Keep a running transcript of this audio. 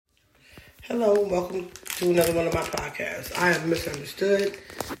Hello, welcome to another one of my podcasts. I am Misunderstood,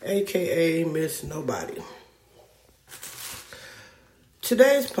 aka Miss Nobody.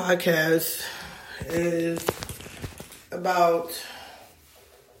 Today's podcast is about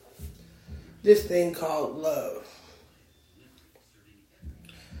this thing called love.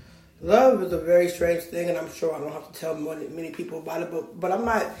 Love is a very strange thing, and I'm sure I don't have to tell many people about it, but I'm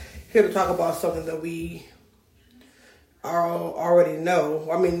not here to talk about something that we already know.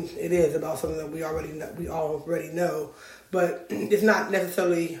 I mean, it is about something that we already know, but it's not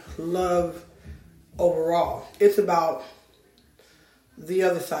necessarily love overall. It's about the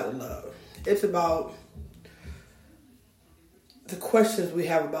other side of love. It's about the questions we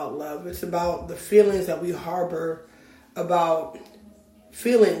have about love. It's about the feelings that we harbor about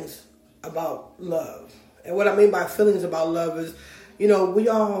feelings about love. And what I mean by feelings about love is, we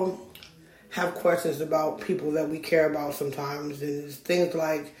all have questions about people that we care about sometimes, and it's things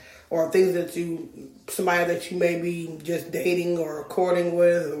like, or things that somebody that you may be just dating or courting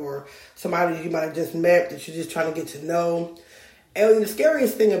with, or somebody that you might have just met that you're just trying to get to know. And the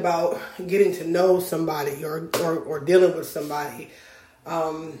scariest thing about getting to know somebody or dealing with somebody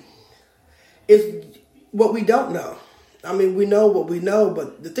is what we don't know. I mean, we know what we know,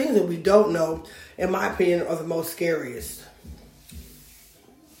 but the things that we don't know, in my opinion, are the most scariest.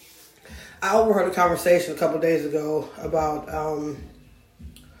 I overheard a conversation a couple of days ago about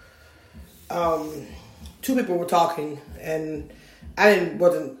two people were talking, and I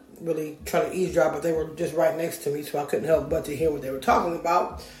wasn't really trying to eavesdrop, but they were just right next to me, so I couldn't help but to hear what they were talking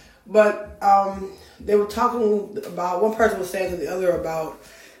about. But they were talking about, one person was saying to the other about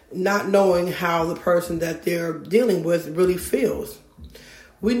not knowing how the person that they're dealing with really feels.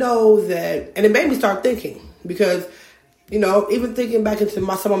 We know that, and it made me start thinking, because even thinking back into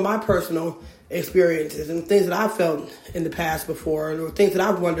some of my personal experiences and things that I felt in the past before, or things that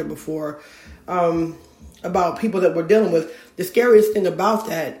I've wondered before about people that we're dealing with, the scariest thing about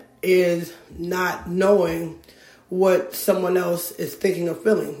that is not knowing what someone else is thinking or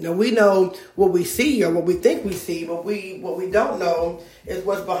feeling. Now, we know what we see or what we think we see, but what we don't know is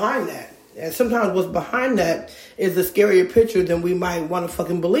what's behind that. And sometimes what's behind that is a scarier picture than we might want to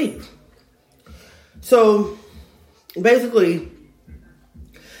fucking believe. So basically,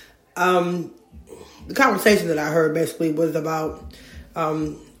 the conversation that I heard basically was about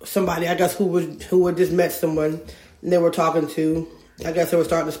somebody, I guess, who had just met someone and they were talking to. I guess they were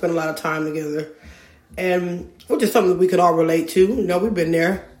starting to spend a lot of time together, and which is something that we could all relate to. We've been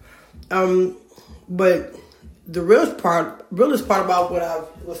there. But the realest part about what I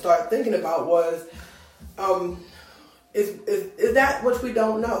was started thinking about was, is that which we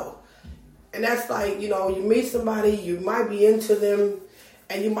don't know. And that's like, you meet somebody, you might be into them,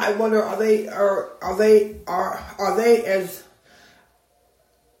 and you might wonder, are they as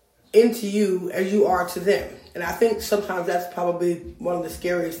into you as you are to them? And I think sometimes that's probably one of the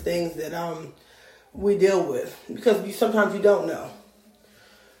scariest things that we deal with, because sometimes you don't know.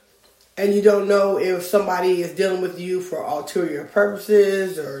 And you don't know if somebody is dealing with you for ulterior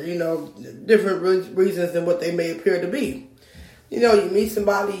purposes or, different reasons than what they may appear to be. You meet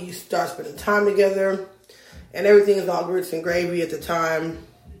somebody, you start spending time together, and everything is all grits and gravy at the time,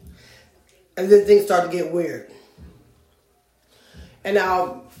 and then things start to get weird. And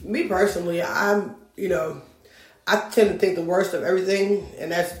now, me personally, I tend to think the worst of everything,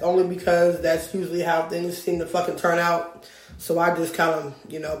 and that's only because that's usually how things seem to fucking turn out. So I just kind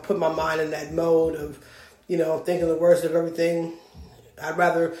of, put my mind in that mode of, thinking the worst of everything. I'd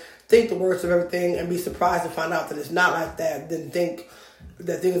rather think the worst of everything and be surprised to find out that it's not like that than think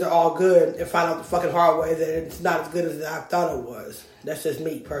that things are all good and find out the fucking hard way that it's not as good as I thought it was. That's just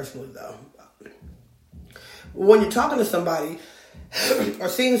me personally, though. When you're talking to somebody or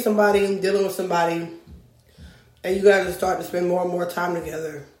seeing somebody and dealing with somebody, and you guys are starting to spend more and more time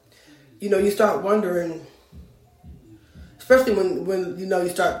together, you start wondering, especially when you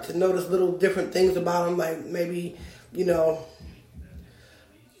start to notice little different things about them, like maybe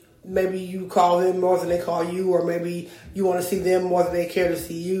you call them more than they call you, or maybe you want to see them more than they care to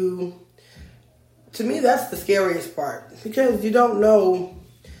see you. To me, that's the scariest part, because you don't know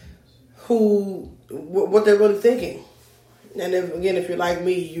what they're really thinking. And if you're like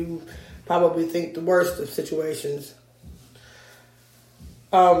me, you probably think the worst of situations.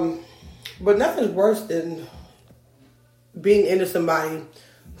 But nothing's worse than being into somebody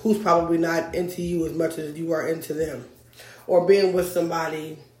who's probably not into you as much as you are into them, or being with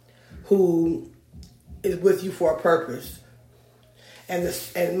somebody who is with you for a purpose. And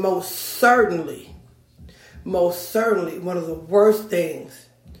most certainly, one of the worst things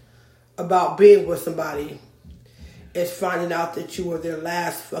about being with somebody is finding out that you were their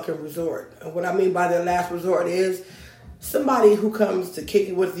last fucking resort. And what I mean by their last resort is somebody who comes to kick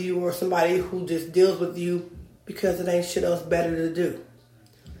it with you, or somebody who just deals with you because it ain't shit else better to do.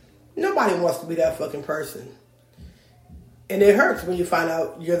 Nobody wants to be that fucking person. And it hurts when you find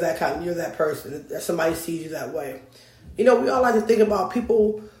out you're that person, that somebody sees you that way. We all like to think about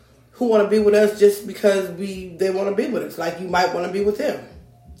people who want to be with us just because they want to be with us. Like you might want to be with them.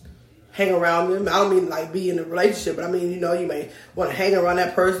 Hang around them. I don't mean like be in a relationship, but I mean, you may want to hang around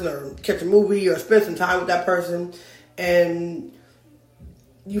that person or catch a movie or spend some time with that person. And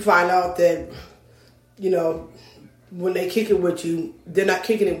you find out that, when they kick it with you, they're not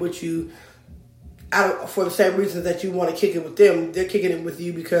kicking it with you for the same reasons that you want to kick it with them. They're kicking it with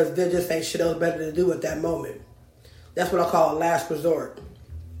you because there just ain't shit else better to do at that moment. That's what I call a last resort.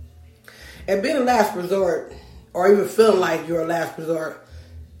 And being a last resort, or even feeling like you're a last resort,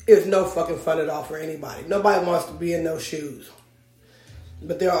 is no fucking fun at all for anybody. Nobody wants to be in those shoes.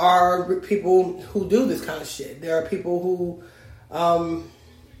 But there are people who do this kind of shit. There are people who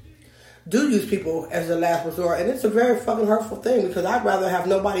do use people as a last resort. And it's a very fucking hurtful thing, because I'd rather have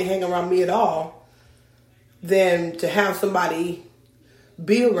nobody hang around me at all than to have somebody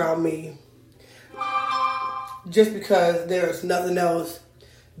be around me just because there's nothing else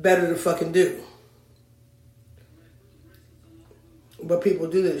better to fucking do. But people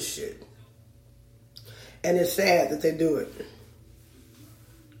do this shit. And it's sad that they do it.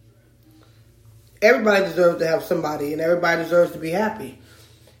 Everybody deserves to have somebody, and everybody deserves to be happy.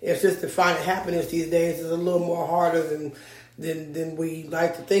 It's just to find happiness these days is a little more harder than we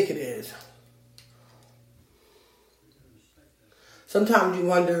like to think it is. Sometimes you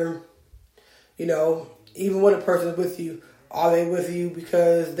wonder, even when a person's with you, are they with you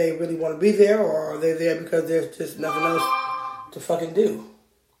because they really want to be there, or are they there because there's just nothing else to fucking do?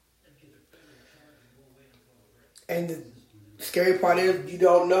 And the scary part is you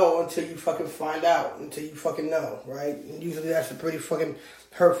don't know until you fucking find out, until you fucking know, right? And usually that's a pretty fucking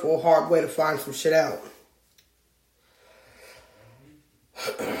hurtful, hard way to find some shit out.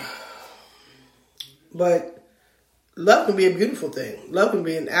 But love can be a beautiful thing. Love can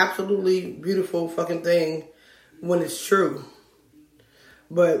be an absolutely beautiful fucking thing when it's true.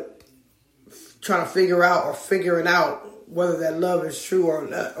 But trying to figuring out whether that love is true or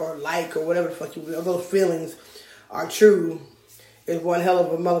like or whatever the fuck those feelings are true is one hell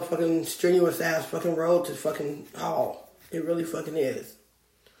of a motherfucking strenuous ass fucking road to fucking haul. It really fucking is.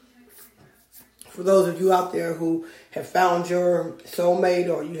 For those of you out there who have found your soulmate,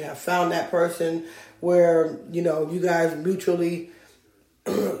 or you have found that person where, you guys mutually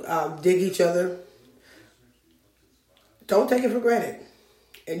dig each other, don't take it for granted.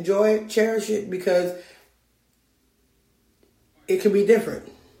 Enjoy it, cherish it, because it could be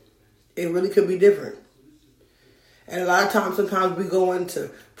different. It really could be different. And a lot of times, sometimes we go into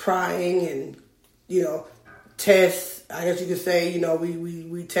prying and, tests. I guess you could say,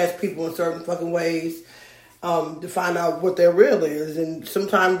 we test people in certain fucking ways to find out what their real is. And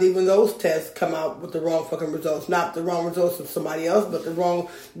sometimes even those tests come out with the wrong fucking results. Not the wrong results of somebody else, but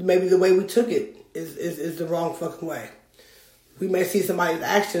maybe the way we took it is the wrong fucking way. We may see somebody's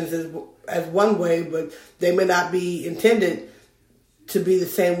actions as one way, but they may not be intended to be the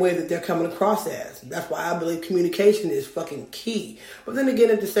same way that they're coming across as. That's why I believe communication is fucking key. But then again,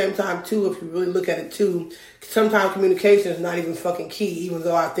 at the same time, too, if you really look at it, too, sometimes communication is not even fucking key, even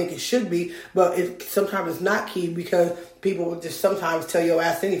though I think it should be. But sometimes it's not key, because people will just sometimes tell your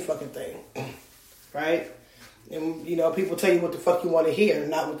ass any fucking thing. Right? And, people tell you what the fuck you want to hear,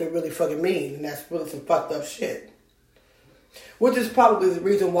 not what they really fucking mean. And that's really some fucked up shit. Which is probably the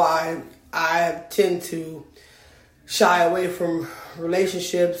reason why I tend to shy away from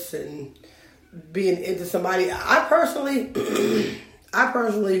relationships and being into somebody. I personally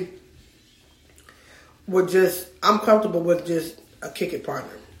I'm comfortable with just a kick it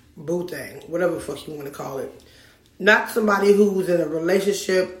partner, boo thing, whatever the fuck you want to call it. Not somebody who's in a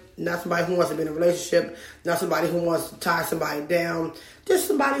relationship, not somebody who wants to be in a relationship, not somebody who wants to tie somebody down, just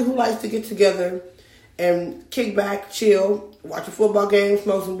somebody who likes to get together and kick back, chill, watch a football game,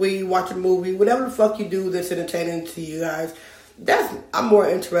 smoke some weed, watch a movie, whatever the fuck you do that's entertaining to you guys. I'm more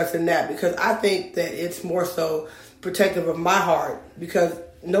interested in that, because I think that it's more so protective of my heart, because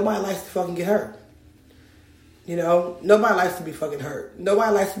nobody likes to fucking get hurt. Nobody likes to be fucking hurt.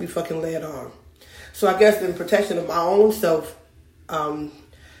 Nobody likes to be fucking led on. So I guess in protection of my own self,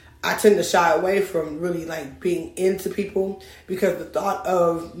 I tend to shy away from really like being into people, because the thought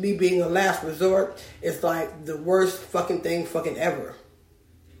of me being a last resort is like the worst fucking thing fucking ever.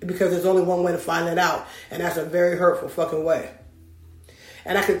 Because there's only one way to find it out, and that's a very hurtful fucking way.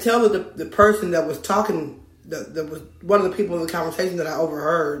 And I could tell that the person that was talking there was one of the people in the conversation that I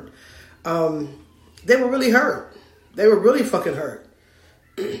overheard. They were really hurt. They were really fucking hurt.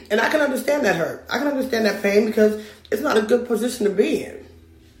 And I can understand that hurt. I can understand that pain because it's not a good position to be in.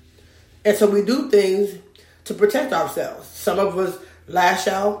 And so we do things to protect ourselves. Some of us lash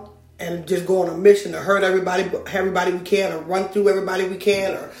out and just go on a mission to hurt everybody we can, or run through everybody we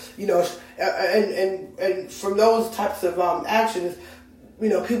can, or, you know, and from those types of actions, you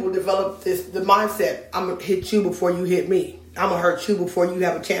know, people develop the mindset, I'm going to hit you before you hit me. I'm going to hurt you before you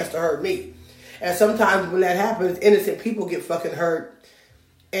have a chance to hurt me. And sometimes when that happens, innocent people get fucking hurt.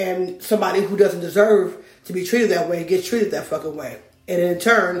 And somebody who doesn't deserve to be treated that way gets treated that fucking way. And in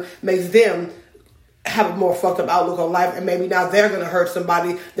turn, makes them have a more fucked up outlook on life. And maybe now they're going to hurt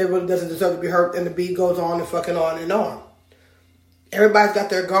somebody that really doesn't deserve to be hurt. And the beat goes on and fucking on and on. Everybody's got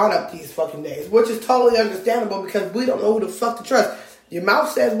their guard up these fucking days. Which is totally understandable because we don't know who the fuck to trust. Your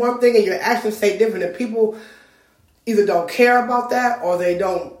mouth says one thing and your actions say different. And people either don't care about that, or they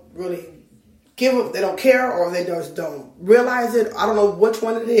don't really they don't care, or they just don't realize it. I don't know which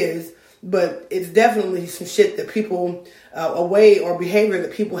one it is, but it's definitely some shit that people, a way or behavior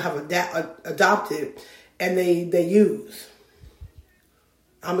that people have adopted and they use.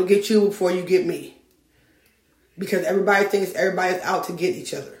 I'm going to get you before you get me. Because everybody thinks everybody's out to get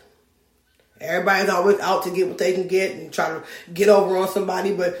each other. Everybody's always out to get what they can get and try to get over on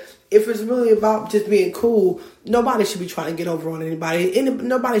somebody. But if it's really about just being cool, nobody should be trying to get over on anybody.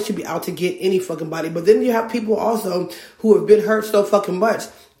 Nobody should be out to get any fucking body. But then you have people also who have been hurt so fucking much.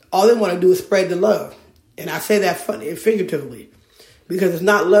 All they want to do is spread the love. And I say that figuratively. Because it's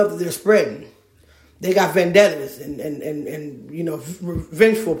not love that they're spreading. They got vendettas and you know,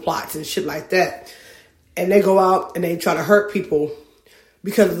 vengeful plots and shit like that. And they go out and they try to hurt people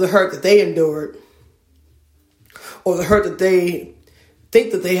because of the hurt that they endured, or the hurt that they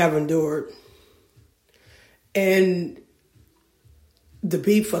think that they have endured. And the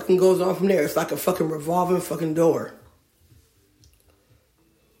beat fucking goes on from there. It's like a fucking revolving fucking door.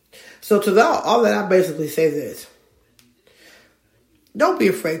 So to all that, I basically say this. Don't be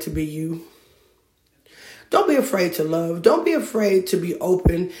afraid to be you. Don't be afraid to love. Don't be afraid to be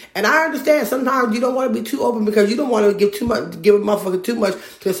open. And I understand sometimes you don't want to be too open because you don't want to give a motherfucker too much.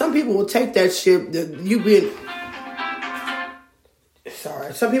 Because some people will take that shit that you being...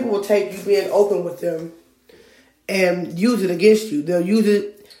 Sorry. Some people will take you being open with them and use it against you. They'll use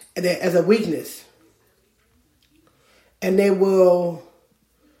it as a weakness. And they will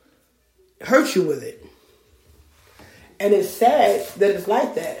hurt you with it. And it's sad that it's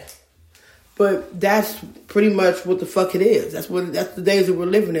like that. But that's pretty much what the fuck it is. That's the days that we're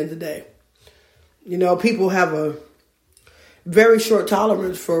living in today. You know, people have a very short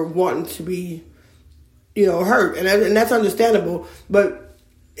tolerance for wanting to be, you know, hurt. And that's understandable. But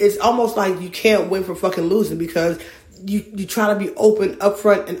it's almost like you can't win for fucking losing because you try to be open,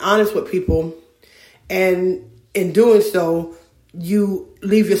 upfront, and honest with people. And in doing so, you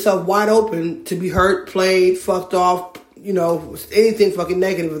leave yourself wide open to be hurt, played, fucked off, you know, anything fucking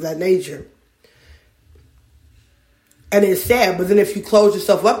negative of that nature. And it's sad, but then if you close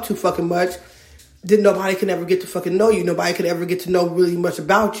yourself up too fucking much, then nobody can ever get to fucking know you. Nobody can ever get to know really much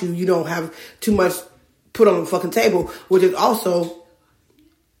about you. You don't have too much put on the fucking table, which is also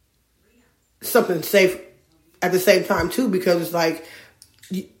something safe at the same time too, because it's like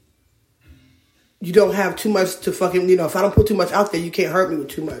you don't have too much to fucking, you know, if I don't put too much out there, you can't hurt me with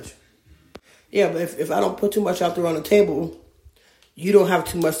too much. Yeah, but if I don't put too much out there on the table, you don't have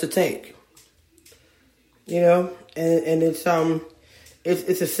too much to take. You know? And it's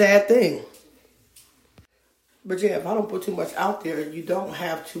a sad thing. But yeah, if I don't put too much out there, you don't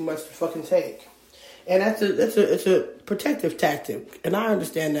have too much to fucking take. And it's a protective tactic. And I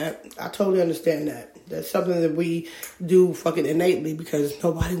understand that. I totally understand that. That's something that we do fucking innately because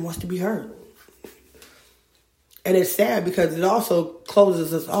nobody wants to be hurt. And it's sad because it also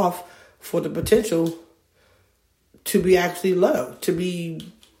closes us off for the potential to be actually loved, to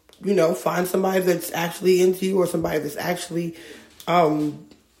be, you know, find somebody that's actually into you or somebody that's actually,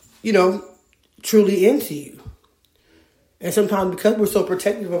 you know, truly into you. And sometimes because we're so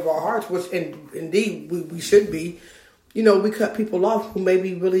protective of our hearts, which indeed we should be, you know, we cut people off who may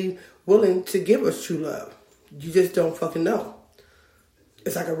be really willing to give us true love. You just don't fucking know.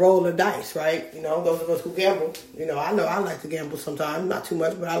 It's like a roll of dice, right? You know, those of us who gamble, you know I like to gamble sometimes. Not too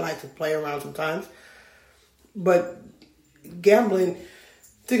much, but I like to play around sometimes. But gambling,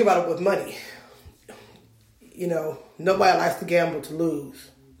 think about it with money. You know, nobody likes to gamble to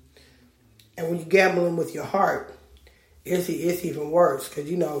lose. And when you're gambling with your heart, it's even worse. Because,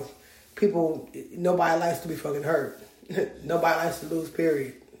 you know, nobody likes to be fucking hurt. Nobody likes to lose,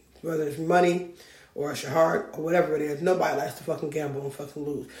 period. Whether it's money or it's your heart, or whatever it is. Nobody likes to fucking gamble and fucking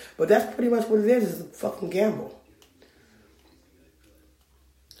lose. But that's pretty much what it is a fucking gamble.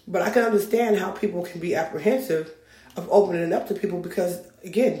 But I can understand how people can be apprehensive of opening it up to people because,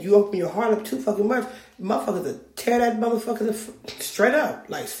 again, you open your heart up too fucking much, motherfuckers will tear that motherfucker straight up.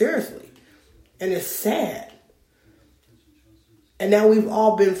 Like, seriously. And it's sad. And now we've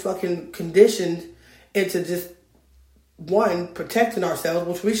all been fucking conditioned into just, one, protecting ourselves,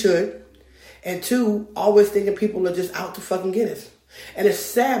 which we should, and two, always thinking people are just out to fucking get us. And it's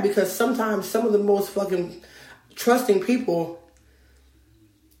sad because sometimes some of the most fucking trusting people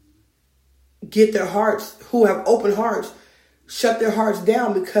get their hearts, who have open hearts, shut their hearts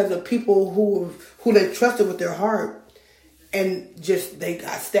down because of people who they trusted with their heart, and just they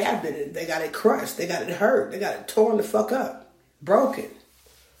got stabbed in it, they got it crushed, they got it hurt, they got it torn the fuck up, broken.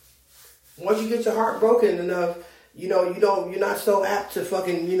 Once you get your heart broken enough, you're not so apt to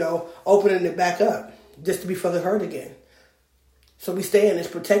fucking, opening it back up just to be fucking hurt again. So we stay in this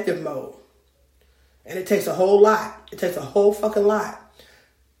protective mode. And it takes a whole lot. It takes a whole fucking lot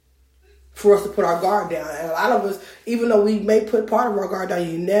for us to put our guard down. And a lot of us, even though we may put part of our guard down,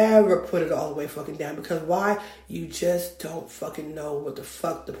 you never put it all the way fucking down. Because why? You just don't fucking know what the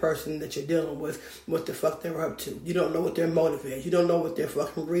fuck the person that you're dealing with, what the fuck they're up to. You don't know what their motive is. You don't know what their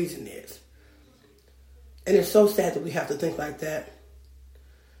fucking reason is. And it's so sad that we have to think like that.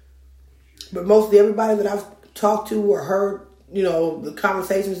 But mostly everybody that I've talked to or heard, the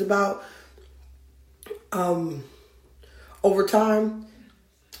conversations about, over time,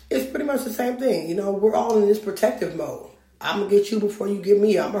 it's pretty much the same thing. We're all in this protective mode. I'm going to get you before you get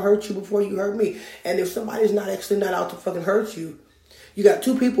me. I'm going to hurt you before you hurt me. And if somebody's not out to fucking hurt you, you got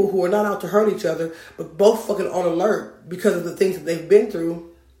two people who are not out to hurt each other, but both fucking on alert because of the things that they've been through.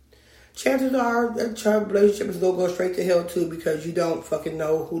 Chances are that relationship is going to go straight to hell too because you don't fucking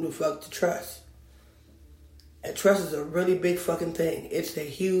know who the fuck to trust. And trust is a really big fucking thing. It's a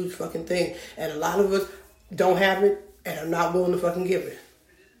huge fucking thing. And a lot of us don't have it and are not willing to fucking give it.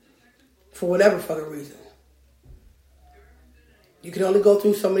 For whatever fucking reason. You can only go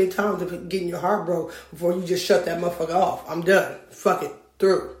through so many times of getting your heart broke before you just shut that motherfucker off. I'm done. Fuck it.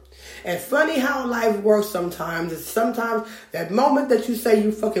 Through. And funny how life works sometimes is sometimes that moment that you say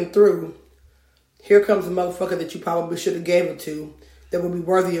you fucking through, here comes a motherfucker that you probably should have gave it to that would be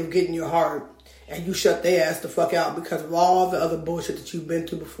worthy of getting your heart, and you shut their ass the fuck out because of all the other bullshit that you've been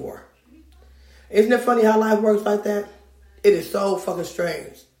through before. Isn't it funny how life works like that? It is so fucking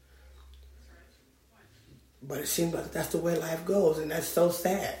strange. But it seems like that's the way life goes, and that's so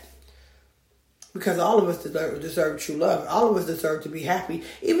sad. Because all of us deserve true love. All of us deserve to be happy.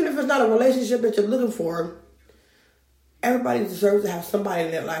 Even if it's not a relationship that you're looking for, everybody deserves to have somebody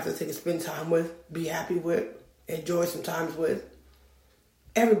in their life that they can spend time with, be happy with, enjoy some times with.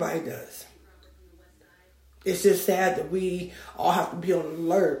 Everybody does. It's just sad that we all have to be on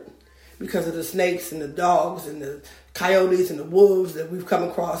alert because of the snakes and the dogs and the coyotes and the wolves that we've come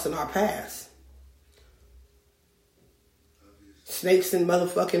across in our past. Snakes in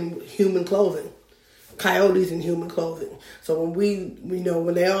motherfucking human clothing. Coyotes in human clothing. So when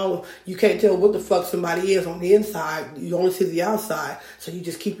you can't tell what the fuck somebody is on the inside. You only see the outside. So you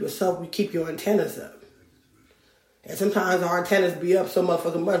just keep your antennas up. And sometimes our antennas be up so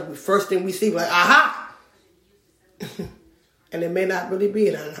motherfucking much. The first thing we see, like, aha! And it may not really be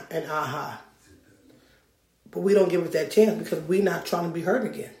an aha. But we don't give it that chance because we're not trying to be hurt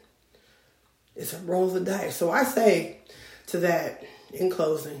again. It's a roll of the dice. So I say to that, in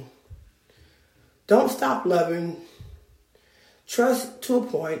closing, don't stop loving. Trust to a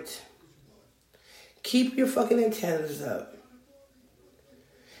point. Keep your fucking antennas up.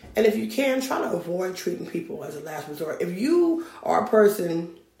 And if you can, try to avoid treating people as a last resort. If you are a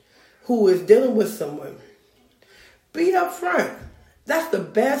person who is dealing with someone, be upfront. That's the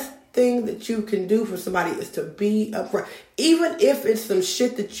best thing that you can do for somebody is to be upfront. Even if it's some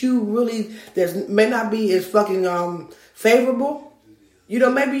shit that you really, may not be as fucking favorable.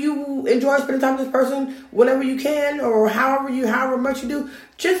 Maybe you enjoy spending time with this person whenever you can or however much you do.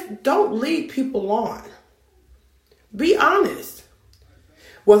 Just don't lead people on. Be honest.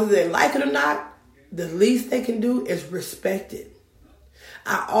 Whether they like it or not, the least they can do is respect it.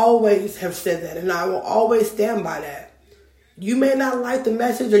 I always have said that, and I will always stand by that. You may not like the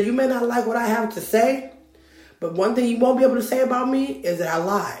message or you may not like what I have to say, but one thing you won't be able to say about me is that I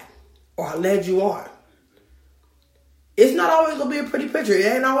lied or I led you on. It's not always going to be a pretty picture. It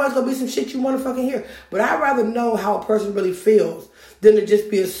ain't always going to be some shit you want to fucking hear. But I'd rather know how a person really feels than to just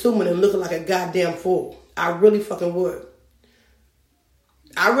be assuming and looking like a goddamn fool. I really fucking would.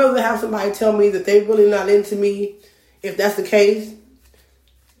 I'd rather have somebody tell me that they really not into me. If that's the case,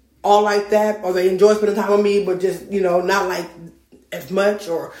 all like that, or they enjoy spending time with me, but just, not like as much,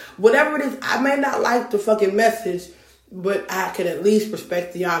 or whatever it is. I may not like the fucking message, but I can at least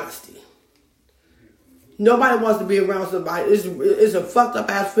respect the honesty. Nobody wants to be around somebody. It's a fucked up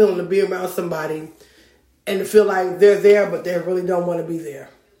ass feeling to be around somebody and to feel like they're there, but they really don't want to be there.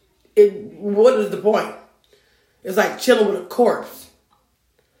 What is the point? It's like chilling with a corpse.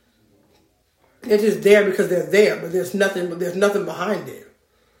 They're just there because they're there, but there's nothing behind it.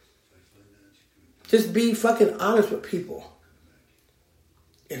 Just be fucking honest with people.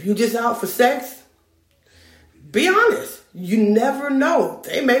 If you just out for sex, be honest. You never know.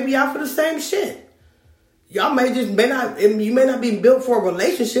 They may be out for the same shit. Y'all you may not be built for a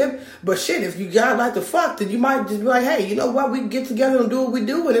relationship, but shit, if you guys like to fuck, then you might just be like, hey, you know what, we can get together and do what we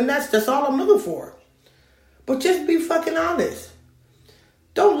do, and then that's all I'm looking for. But just be fucking honest.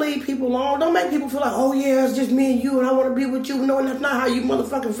 Don't lead people on. Don't make people feel like, oh yeah, it's just me and you, and I want to be with you, knowing that's not how you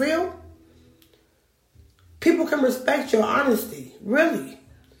motherfucking feel. People can respect your honesty, really.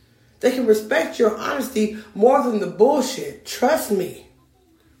 They can respect your honesty more than the bullshit. Trust me.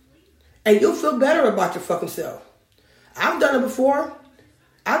 And you'll feel better about your fucking self. I've done it before.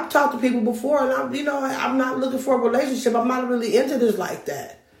 I've talked to people before, and I'm not looking for a relationship. I'm not really into this like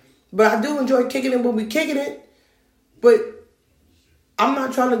that. But I do enjoy kicking it when we kicking it. But I'm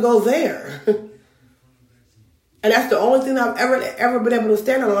not trying to go there. And that's the only thing I've ever been able to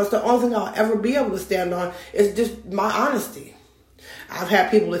stand on. That's the only thing I'll ever be able to stand on is just my honesty. I've had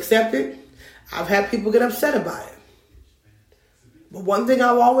people accept it. I've had people get upset about it. But one thing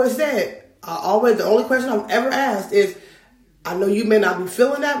I've always said, the only question I've ever asked is, I know you may not be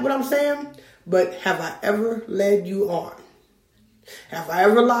feeling that, what I'm saying, but have I ever led you on? Have I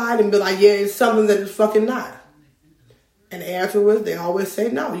ever lied and been like, yeah, it's something that it's fucking not? And the answer was, they always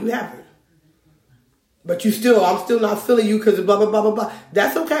say, no, you haven't. But I'm still not feeling you because of blah, blah, blah, blah, blah.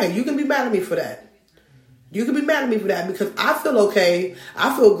 That's okay. You can be mad at me for that. You can be mad at me for that because I feel okay.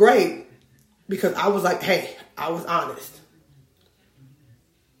 I feel great because I was like, hey, I was honest.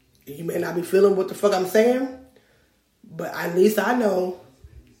 You may not be feeling what the fuck I'm saying, but at least I know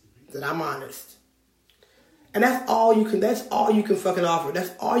that I'm honest. And that's all you can fucking offer.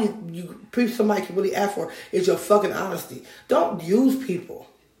 That's all somebody can really ask for is your fucking honesty. Don't use people.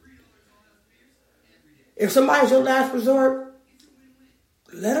 If somebody's your last resort,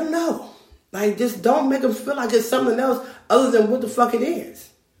 let them know. Like, just don't make them feel like it's something else other than what the fuck it is.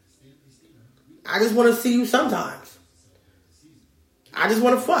 I just want to see you sometimes. I just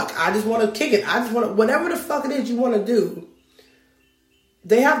want to fuck. I just want to kick it. I just want to, whatever the fuck it is you want to do,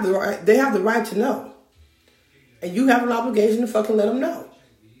 they have the right to know. And you have an obligation to fucking let them know.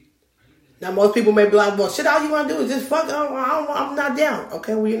 Now, most people may be like, well, shit, all you want to do is just fuck. I'm not down.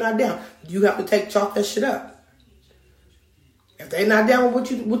 Okay, well, you're not down. You have to chalk that shit up. If they not down with what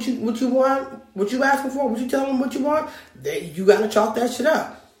you want, what you asking for, what you tell them what you want, you got to chalk that shit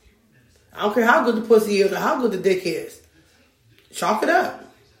up. I don't care how good the pussy is or how good the dick is. Chalk it up.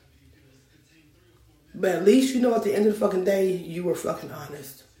 But at least you know at the end of the fucking day, you were fucking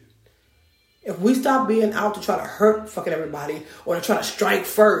honest. If we stop being out to try to hurt fucking everybody or to try to strike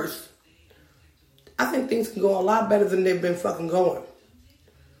first, I think things can go a lot better than they've been fucking going.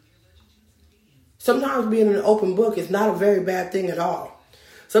 Sometimes being an open book is not a very bad thing at all.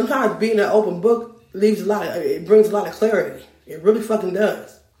 Sometimes being an open book it brings a lot of clarity. It really fucking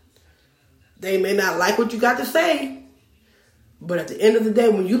does. They may not like what you got to say, but at the end of the day,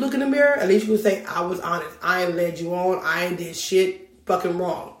 when you look in the mirror, at least you can say, I was honest. I ain't led you on. I ain't did shit fucking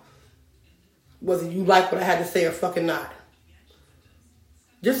wrong. Whether you like what I had to say or fucking not.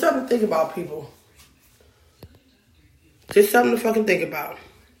 Just something to think about, people. Just something to fucking think about.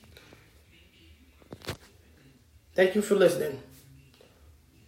 Thank you for listening.